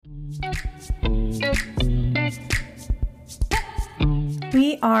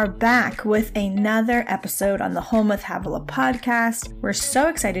We are back with another episode on the Home with Havilah podcast. We're so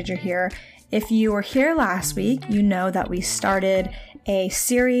excited you're here. If you were here last week, you know that we started a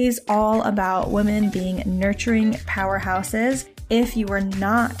series all about women being nurturing powerhouses. If you were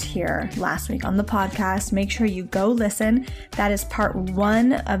not here last week on the podcast, make sure you go listen. That is part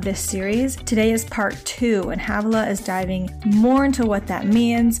 1 of this series. Today is part 2, and Havilah is diving more into what that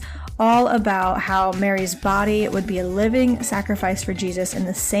means, all about how Mary's body would be a living sacrifice for Jesus in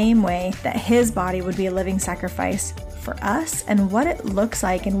the same way that his body would be a living sacrifice for us, and what it looks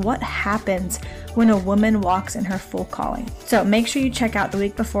like and what happens when a woman walks in her full calling. So make sure you check out the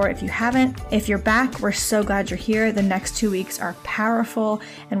week before if you haven't. If you're back, we're so glad you're here. The next 2 weeks are powerful,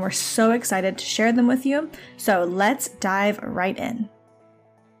 and we're so excited to share them with you. So let's dive right in.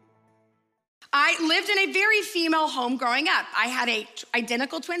 I lived in a very female home growing up. I had an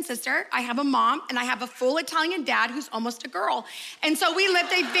identical twin sister, I have a mom, and I have a full Italian dad who's almost a girl. And so we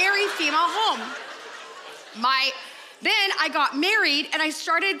lived a very female home. Then I got married and I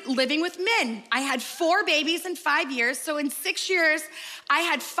started living with men. I had 4 babies in 5 years. So in 6 years, I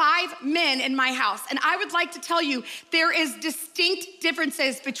had 5 men in my house. And I would like to tell you, there is distinct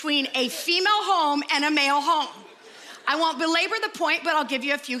differences between a female home and a male home. I won't belabor the point, but I'll give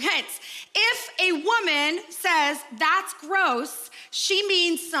you a few hints. If a woman says, that's gross, she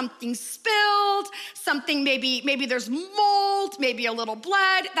means something spilled, something maybe there's mold, maybe a little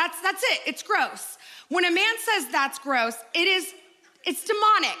blood. That's it, it's gross. When a man says that's gross, it's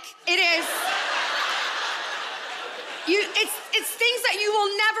demonic. It's things that you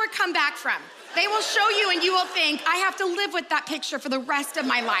will never come back from. They will show you and you will think, I have to live with that picture for the rest of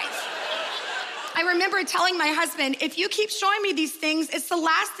my life. I remember telling my husband, if you keep showing me these things, it's the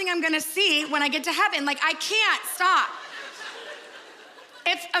last thing I'm gonna see when I get to heaven. Like, I can't stop.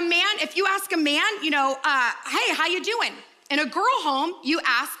 If you ask a man, hey, how you doing? In a girl home, you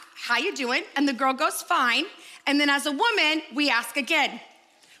ask, how you doing? And the girl goes, fine. And then as a woman, we ask again.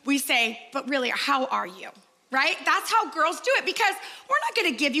 We say, but really, how are you? Right? That's how girls do it, because we're not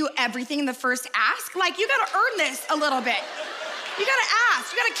gonna give you everything in the first ask. Like, you gotta earn this a little bit. You gotta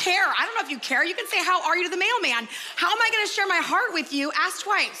ask, you gotta care. I don't know if you care. You can say, how are you to the mailman? How am I gonna share my heart with you? Ask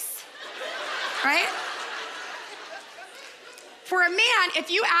twice, right? For a man, if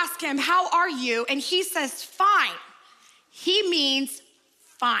you ask him, how are you? And he says, fine, he means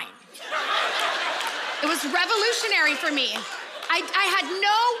fine. It was revolutionary for me.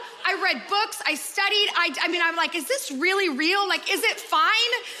 I read books, I studied, I'm like, is this really real? Like, is it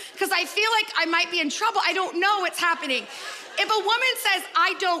fine? Because I feel like I might be in trouble. I don't know what's happening. If a woman says,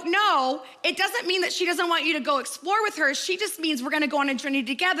 I don't know, it doesn't mean that she doesn't want you to go explore with her. She just means we're gonna go on a journey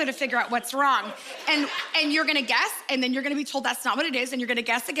together to figure out what's wrong. And you're gonna guess, and then you're gonna be told that's not what it is, and you're gonna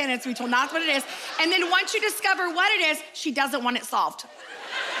guess again, and it's gonna be told not what it is. And then once you discover what it is, she doesn't want it solved.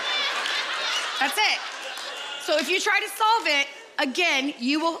 That's it. So if you try to solve it, again,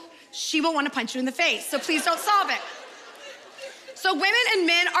 she will want to punch you in the face. So please don't solve it. So women and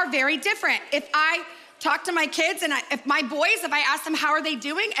men are very different. If I talk to my kids and if I ask them how are they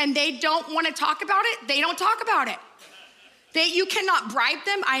doing and they don't want to talk about it, they don't talk about it. You cannot bribe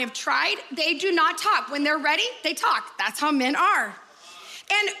them. I have tried. They do not talk. When they're ready, they talk. That's how men are.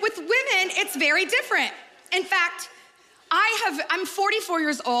 And with women, it's very different. In fact, I'm 44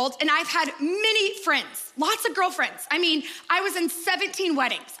 years old and I've had many friends, lots of girlfriends. I was in 17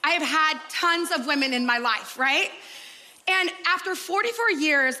 weddings. I have had tons of women in my life, right? And after 44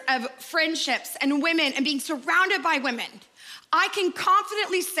 years of friendships and women and being surrounded by women, I can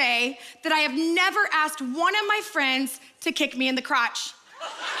confidently say that I have never asked one of my friends to kick me in the crotch.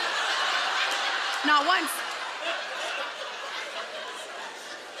 Not once.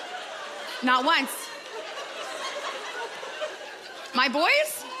 Not once. My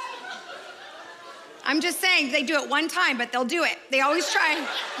boys, I'm just saying, they do it one time, but they'll do it. They always try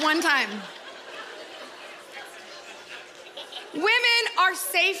one time. Women are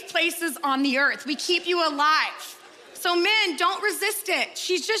safe places on the earth. We keep you alive. So men, don't resist it.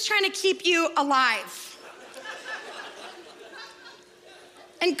 She's just trying to keep you alive.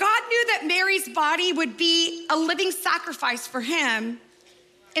 And God knew that Mary's body would be a living sacrifice for him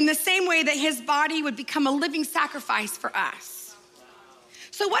in the same way that his body would become a living sacrifice for us.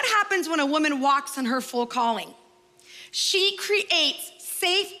 So what happens when a woman walks in her full calling? She creates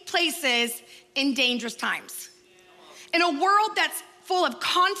safe places in dangerous times. In a world that's full of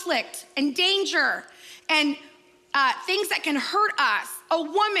conflict and danger and things that can hurt us, a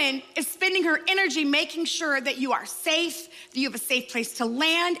woman is spending her energy making sure that you are safe, that you have a safe place to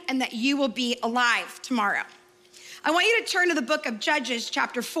land, and that you will be alive tomorrow. I want you to turn to the book of Judges,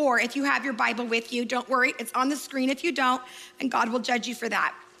 chapter 4. If you have your Bible with you, don't worry, it's on the screen if you don't, and God will judge you for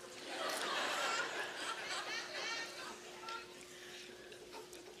that.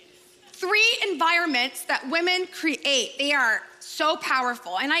 Three environments that women create, they are so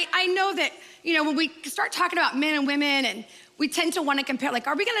powerful. And I know that, when we start talking about men and women, and we tend to want to compare, like,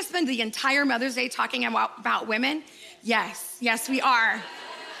 are we gonna spend the entire Mother's Day talking about women? Yes, we are.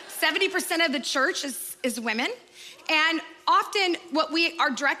 70% of the church is women. And often what we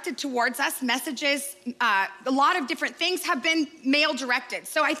are directed towards us, messages, a lot of different things have been male directed.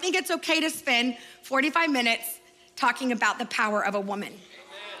 So I think it's okay to spend 45 minutes talking about the power of a woman.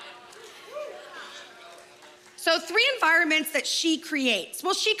 So 3 environments that she creates.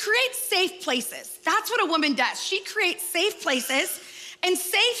 Well, she creates safe places. That's what a woman does. She creates safe places, and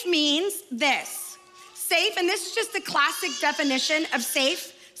safe means this. Safe, and this is just the classic definition of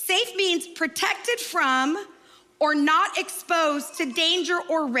safe. Safe means protected from or not exposed to danger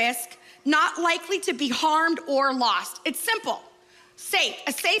or risk, not likely to be harmed or lost. It's simple. Safe,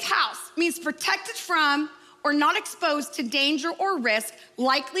 a safe house means protected from or not exposed to danger or risk,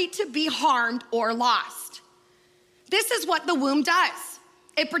 likely to be harmed or lost. This is what the womb does.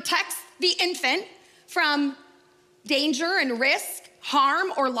 It protects the infant from danger and risk,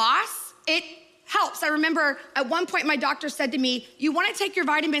 harm, or loss. It helps. I remember at one point my doctor said to me, you want to take your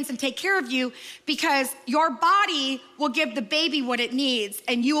vitamins and take care of you because your body will give the baby what it needs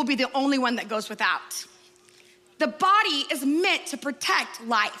and you will be the only one that goes without. The body is meant to protect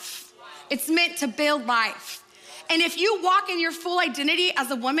life. It's meant to build life. And if you walk in your full identity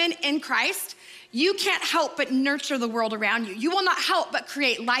as a woman in Christ, you can't help but nurture the world around you. You will not help but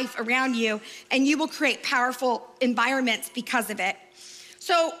create life around you, and you will create powerful environments because of it.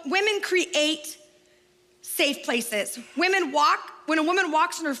 So women create safe places. When a woman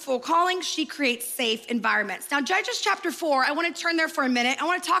walks in her full calling, she creates safe environments. Now, Judges chapter 4, I want to turn there for a minute. I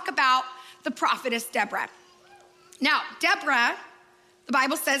want to talk about the prophetess Deborah. Now, Deborah, the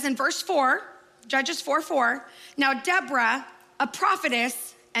Bible says in verse 4, Judges 4:4, now Deborah, a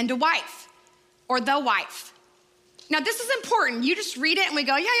prophetess and a wife, or the wife. Now, this is important. You just read it and we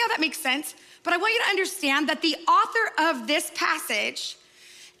go, yeah, that makes sense. But I want you to understand that the author of this passage,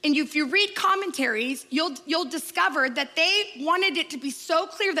 and if you read commentaries, you'll discover that they wanted it to be so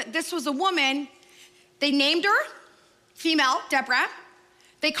clear that this was a woman. They named her female, Deborah.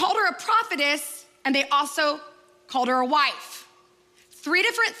 They called her a prophetess, and they also called her a wife. 3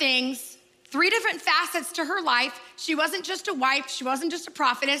 different things, 3 different facets to her life. She wasn't just a wife. She wasn't just a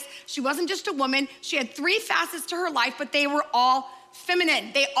prophetess. She wasn't just a woman. She had 3 facets to her life, but they were all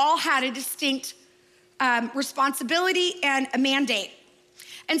feminine. They all had a distinct responsibility and a mandate.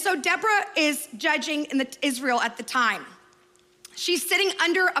 And so Deborah is judging in Israel at the time. She's sitting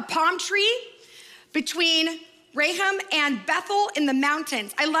under a palm tree between Raham and Bethel in the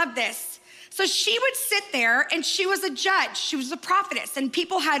mountains. I love this. So she would sit there, and she was a judge. She was a prophetess, and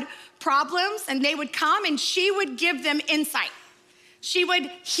people had problems, and they would come, and she would give them insight. She would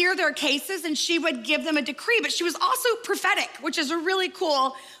hear their cases, and she would give them a decree, but she was also prophetic, which is a really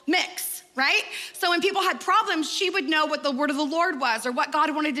cool mix, right? So when people had problems, she would know what the word of the Lord was or what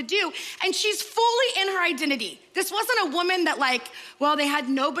God wanted to do, and she's fully in her identity. This wasn't a woman that they had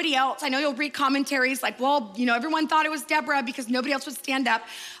nobody else. I know you'll read commentaries like, everyone thought it was Deborah because nobody else would stand up.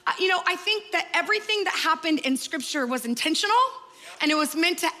 I think that everything that happened in Scripture was intentional, and it was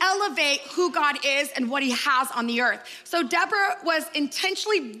meant to elevate who God is and what he has on the earth. So Deborah was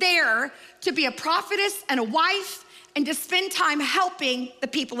intentionally there to be a prophetess and a wife and to spend time helping the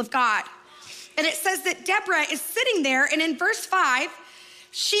people of God. And it says that Deborah is sitting there, and in verse 5,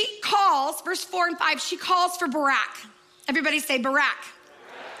 verse 4 and 5, she calls for Barak. Everybody say Barak.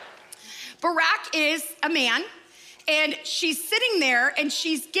 Barak is a man, and she's sitting there, and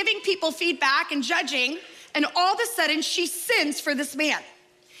she's giving people feedback and judging, and all of a sudden, she sins for this man.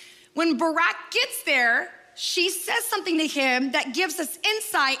 When Barak gets there, she says something to him that gives us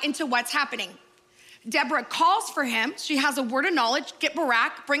insight into what's happening. Deborah calls for him. She has a word of knowledge. Get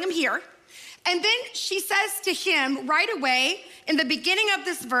Barak, bring him here. And then she says to him right away, in the beginning of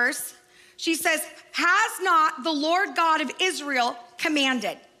this verse, she says, has not the Lord God of Israel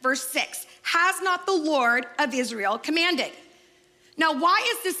commanded? Verse 6, has not the Lord of Israel commanded? Now, why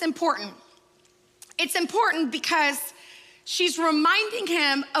is this important? It's important because she's reminding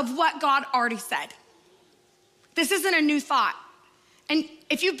him of what God already said. This isn't a new thought. And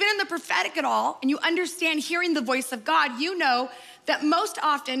if you've been in the prophetic at all and you understand hearing the voice of God, you know that most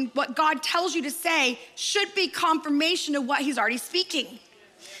often what God tells you to say should be confirmation of what he's already speaking.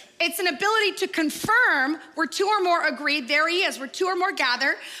 It's an ability to confirm where two or more agree, there he is, where two or more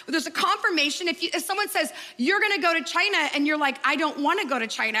gather. There's a confirmation. If someone says, you're gonna go to China, and you're like, I don't wanna go to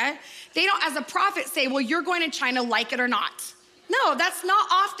China, they don't, as a prophet, say, well, you're going to China, like it or not. No, that's not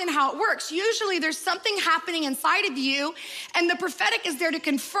often how it works. Usually there's something happening inside of you, and the prophetic is there to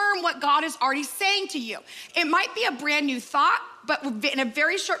confirm what God is already saying to you. It might be a brand new thought, but in a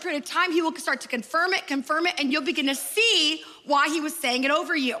very short period of time, he will start to confirm it, and you'll begin to see why he was saying it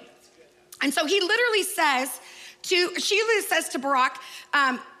over you. And so she literally says to Barak,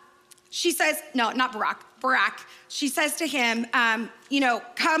 she says, no, not Barak. She says to him,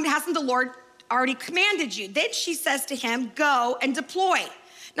 come, hasn't the Lord already commanded you? Then she says to him, go and deploy.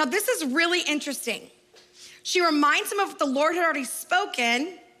 Now, this is really interesting. She reminds him of what the Lord had already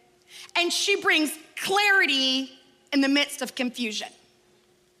spoken, and she brings clarity in the midst of confusion.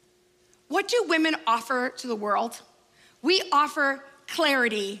 What do women offer to the world? We offer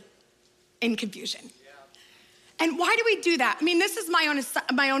clarity in confusion. And why do we do that? I mean, this is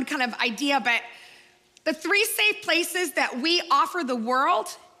my own kind of idea, but the three safe places that we offer the world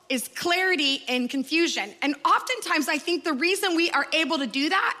is clarity and confusion. And oftentimes I think the reason we are able to do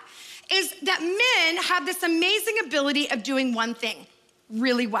that is that men have this amazing ability of doing one thing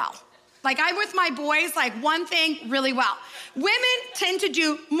really well. Like I'm with my boys, like one thing really well. Women tend to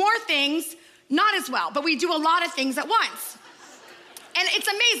do more things not as well, but we do a lot of things at once. And it's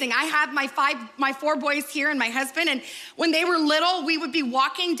amazing. I have my four boys here and my husband, and when they were little, we would be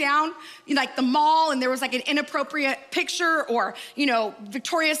walking down like the mall, and there was like an inappropriate picture or,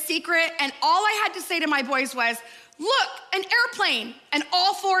 Victoria's Secret, and all I had to say to my boys was, look, an airplane, and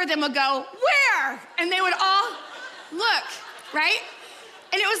all four of them would go, where? And they would all look, right?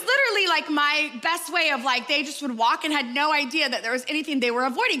 And it was literally like my best way of they just would walk and had no idea that there was anything they were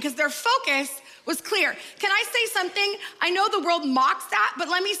avoiding because their focus was clear. Can I say something? I know the world mocks that, but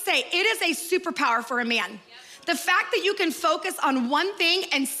let me say, it is a superpower for a man. The fact that you can focus on one thing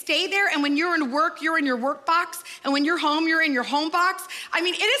and stay there, and when you're in work, you're in your work box, and when you're home, you're in your home box. I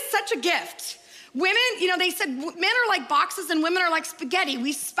mean, it is such a gift. Women, they said men are like boxes and women are like spaghetti.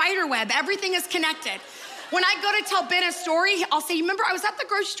 We spider web, everything is connected. When I go to tell Ben a story, I'll say, remember I was at the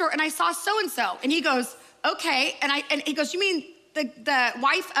grocery store and I saw so-and-so. And he goes, okay. And he goes, you mean the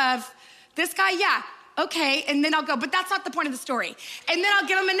wife of this guy? Yeah, okay. And then I'll go, but that's not the point of the story. And then I'll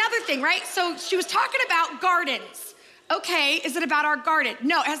give him another thing, right? So she was talking about gardens. Okay, is it about our garden?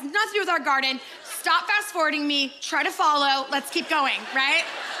 No, it has nothing to do with our garden. Stop fast forwarding me, try to follow, let's keep going, right?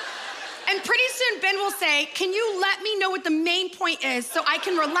 And pretty soon Ben will say, can you let me know what the main point is so I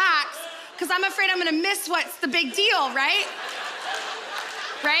can relax? Because I'm afraid I'm gonna miss what's the big deal, right?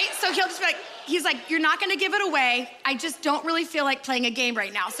 Right? So he'll just be like, he's like, you're not gonna give it away. I just don't really feel like playing a game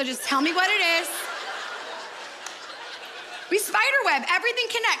right now. So just tell me what it is. We spiderweb, everything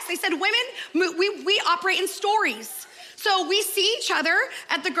connects. They said women, we operate in stories. So we see each other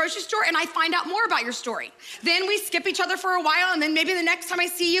at the grocery store and I find out more about your story. Then we skip each other for a while and then maybe the next time I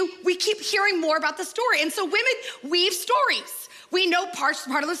see you, we keep hearing more about the story. And so women weave stories. We know part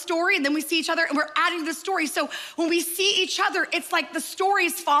of the story and then we see each other and we're adding to the story. So when we see each other, it's like the story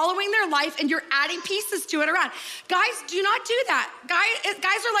is following their life and you're adding pieces to it around. Guys, do not do that.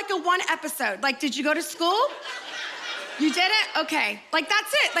 Guys are like a one episode. Like, did you go to school? You did it? Okay. Like,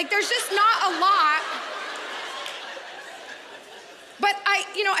 that's it. Like, there's just not a lot. But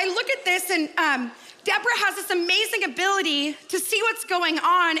I look at this and Deborah has this amazing ability to see what's going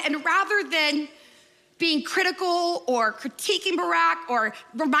on, and rather than being critical or critiquing Barak or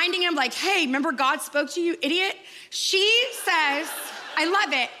reminding him like, hey, remember God spoke to you, idiot? She says, I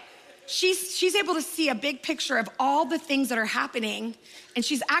love it. She's able to see a big picture of all the things that are happening, and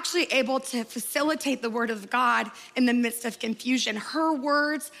she's actually able to facilitate the word of God in the midst of confusion. Her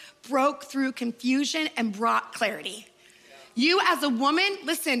words broke through confusion and brought clarity. You as a woman,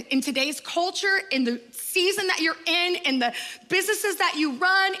 listen, in today's culture, in the season that you're in the businesses that you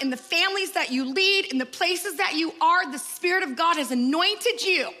run, in the families that you lead, in the places that you are, the Spirit of God has anointed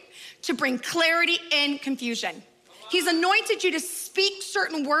you to bring clarity in confusion. He's anointed you to speak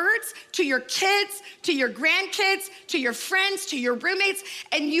certain words to your kids, to your grandkids, to your friends, to your roommates,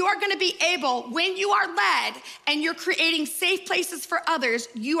 and you are gonna be able, when you are led and you're creating safe places for others,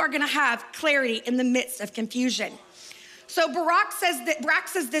 you are gonna have clarity in the midst of confusion. So Barak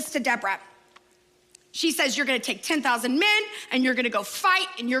says this to Deborah. She says, you're gonna take 10,000 men and you're gonna go fight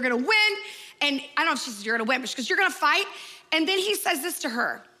and you're gonna win. And I don't know if she says you're gonna win, but she goes, you're gonna fight. And then he says this to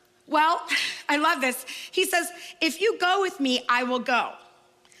her. Well, I love this. He says, if you go with me, I will go.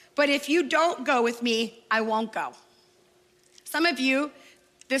 But if you don't go with me, I won't go. Some of you,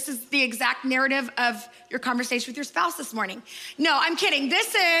 This is the exact narrative of your conversation with your spouse this morning. No, I'm kidding.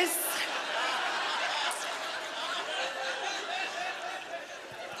 This is...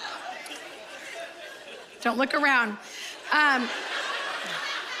 Don't look around.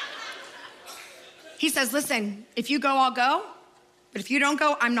 He says, listen, if you go, I'll go. But if you don't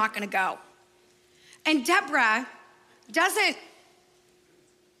go, I'm not gonna go. And Deborah doesn't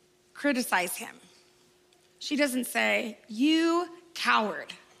criticize him. She doesn't say, you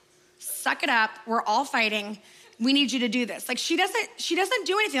coward, suck it up, we're all fighting, we need you to do this. Like she doesn't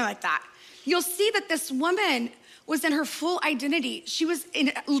do anything like that. You'll see that this woman was in her full identity. She was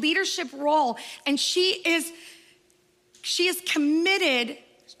in a leadership role, and she is committed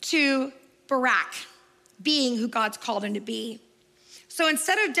to Barak being who God's called him to be. So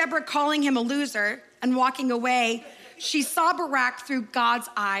instead of Deborah calling him a loser and walking away, she saw Barak through God's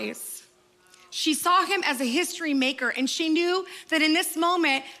eyes. She saw him as a history maker, and she knew that in this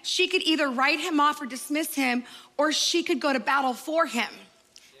moment, she could either write him off or dismiss him, or she could go to battle for him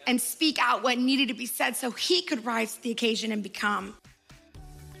and speak out what needed to be said so he could rise to the occasion and become.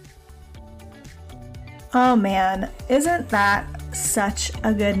 Oh man, isn't that such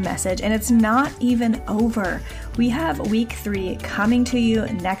a good message? And it's not even over. We have week 3 coming to you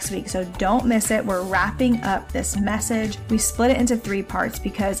next week, so don't miss it. We're wrapping up this message. We split it into 3 parts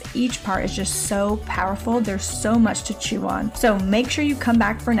because each part is just so powerful. There's so much to chew on. So make sure you come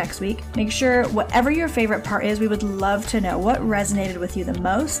back for next week. Make sure whatever your favorite part is, we would love to know what resonated with you the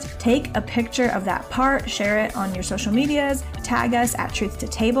most. Take a picture of that part, share it on your social medias, tag us at Truth to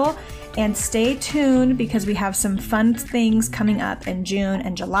Table. And stay tuned because we have some fun things coming up in June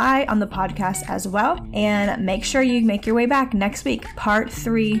and July on the podcast as well. And make sure you make your way back next week. Part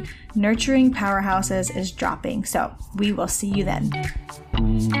 3, Nurturing Powerhouses, is dropping. So we will see you then.